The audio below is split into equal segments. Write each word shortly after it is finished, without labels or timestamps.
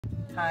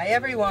Hi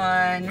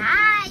everyone.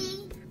 Hi.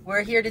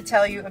 We're here to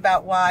tell you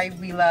about why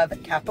we love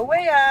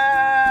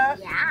Capoeira.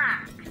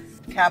 Yeah.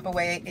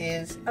 Capoeira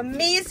is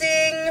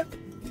amazing,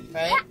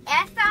 right?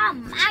 Yeah, it's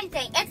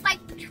amazing. It's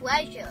like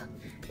treasure.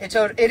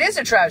 It is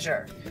a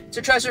treasure. It's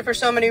a treasure for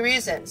so many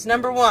reasons.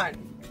 Number one,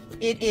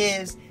 it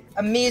is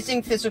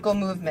amazing physical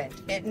movement.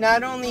 It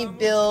not only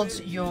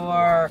builds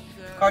your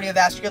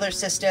cardiovascular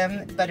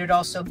system, but it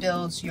also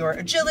builds your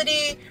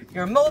agility,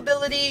 your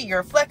mobility,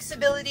 your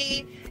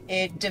flexibility.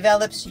 It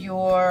develops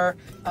your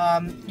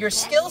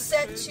skill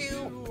set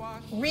to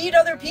read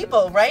other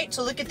people, right?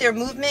 To look at their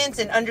movements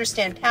and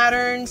understand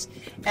patterns,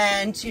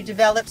 and to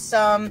develop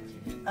some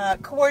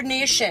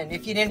coordination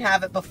if you didn't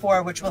have it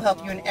before, which will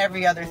help you in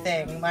every other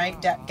thing, right?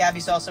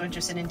 Gabby's also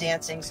interested in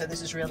dancing, so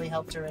this has really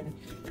helped her in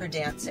her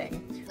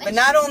dancing. But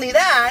not only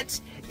that,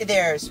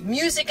 there's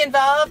music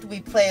involved. We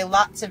play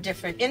lots of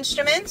different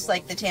instruments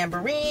like the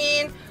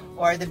tambourine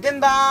or the bim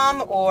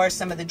bam or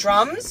some of the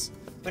drums,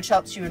 which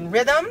helps you in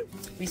rhythm.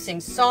 We sing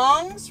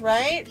songs,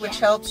 right, which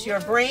helps your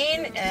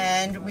brain,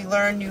 and we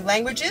learn new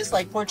languages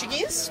like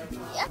Portuguese.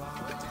 Yep.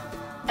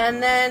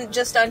 And then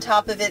just on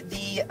top of it,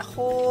 the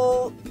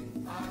whole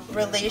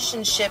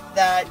relationship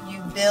that you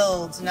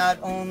build, not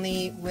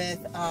only with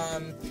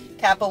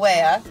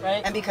Capoeira,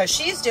 right? And because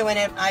she's doing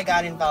it, I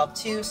got involved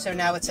too, so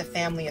now it's a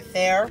family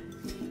affair.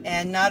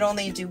 And not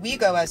only do we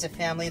go as a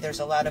family,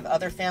 there's a lot of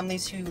other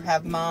families who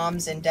have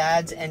moms and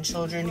dads and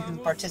children who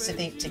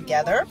participate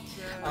together,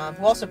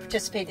 who also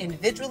participate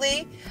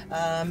individually.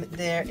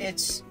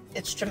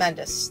 It's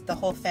tremendous. The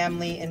whole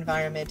family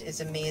environment is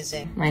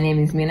amazing. My name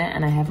is Mina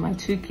and I have my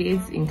 2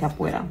 kids in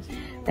Capoeira.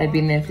 They've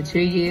been there for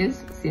 2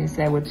 years, since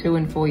they were 2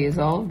 and 4 years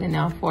old. They're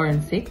now 4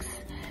 and 6.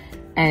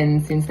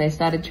 And since they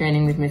started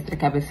training with Mr.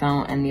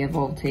 Cabeção and the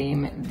Evolve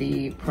team,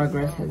 the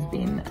progress has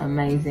been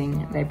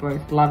amazing. They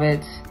both love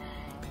it.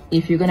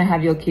 If you're going to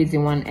have your kids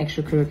in one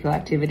extracurricular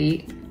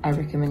activity, I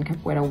recommend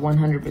Capoeira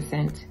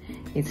 100%.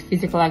 It's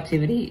physical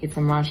activity, it's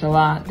a martial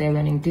art, they're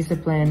learning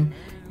discipline,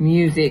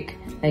 music,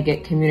 they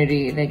get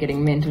community, they're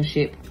getting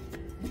mentorship.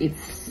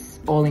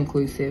 It's all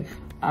inclusive.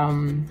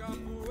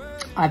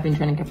 I've been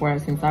training Capoeira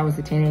since I was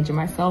a teenager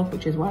myself,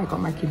 which is why I got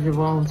my kids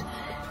involved,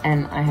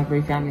 and I have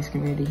refound this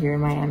community here in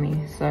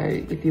Miami. So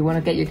if you want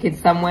to get your kids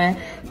somewhere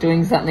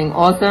doing something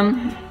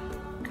awesome,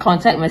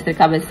 contact Mr.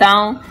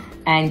 Cabeção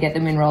and get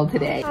them enrolled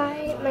today.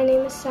 Hi, my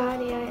name is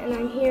Sadia and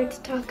I'm here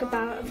to talk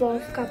about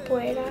Evolve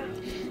Capoeira.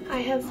 I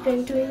have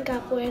been doing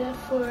Capoeira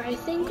for I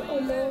think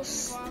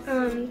almost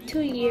 2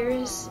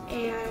 years,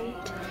 and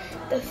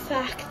the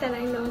fact that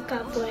I know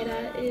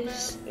Capoeira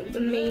is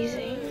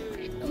amazing.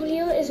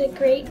 Julio is a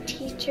great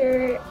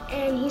teacher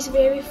and he's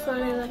very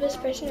fun. I love his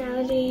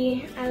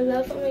personality. I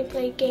love when we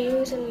play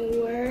games and we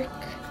work.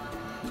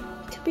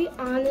 To be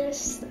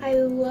honest, I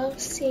love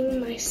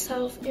seeing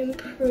myself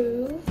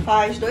improve.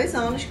 Faz 2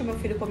 anos que meu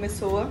filho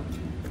começou.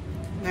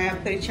 Na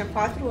época ele tinha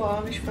 4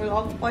 anos, foi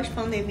logo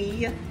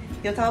pós-pandemia.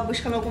 Eu estava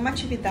buscando alguma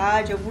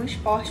atividade, algum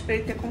esporte para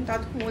ele ter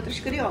contato com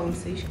outras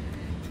crianças.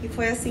 E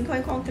foi assim que eu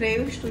encontrei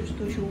o estúdio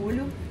do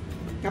Júlio.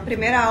 Na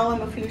primeira aula,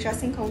 meu filho já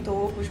se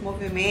encantou com os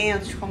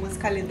movimentos, com a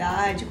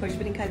musicalidade, com as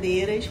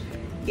brincadeiras.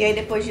 E aí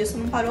depois disso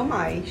não parou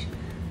mais.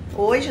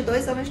 Hoje,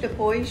 2 anos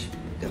depois,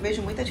 eu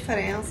vejo muita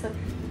diferença.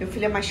 Meu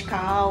filho é mais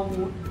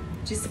calmo,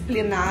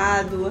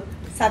 disciplinado,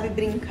 sabe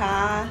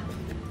brincar.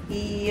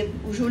 E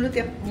o Júlio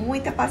ter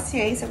muita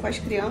paciência com as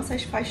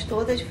crianças faz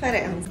toda a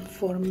diferença.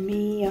 For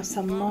me as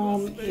a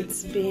mom,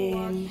 it's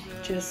been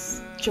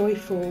just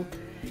joyful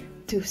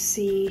to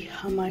see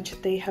how much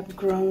they have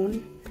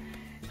grown,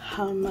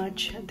 how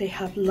much they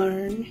have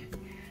learned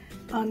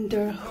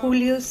under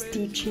Julio's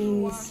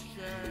teachings.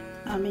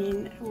 I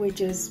mean, we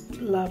just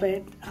love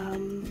it.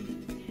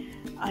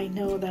 I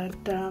know that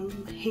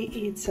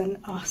he is an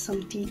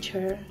awesome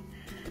teacher.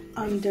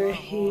 Under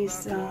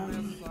his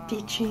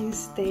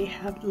teachings, they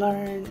have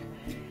learned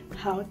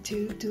how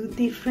to do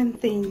different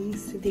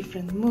things,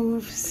 different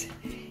moves,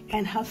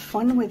 and have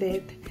fun with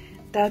it.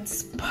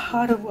 That's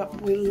part of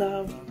what we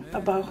love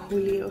about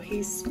Julio,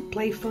 his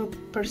playful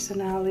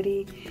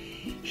personality.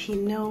 He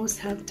knows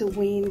how to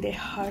win the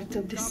heart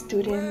of the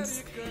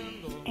students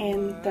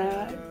and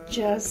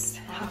just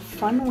have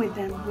fun with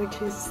them,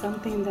 which is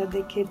something that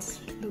the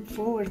kids look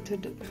forward to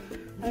do,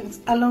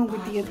 along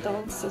with the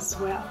adults as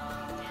well.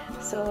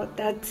 So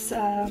that's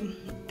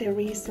the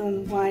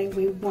reason why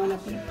we want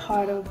to be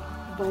part of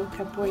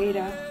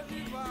Capoeira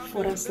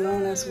for as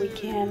long as we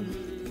can.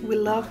 We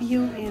love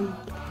you and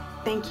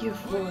thank you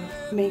for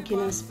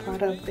making us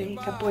part of the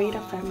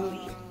Capoeira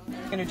family.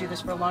 You're going to do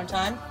this for a long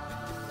time?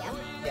 Yep.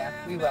 Yeah,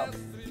 we will.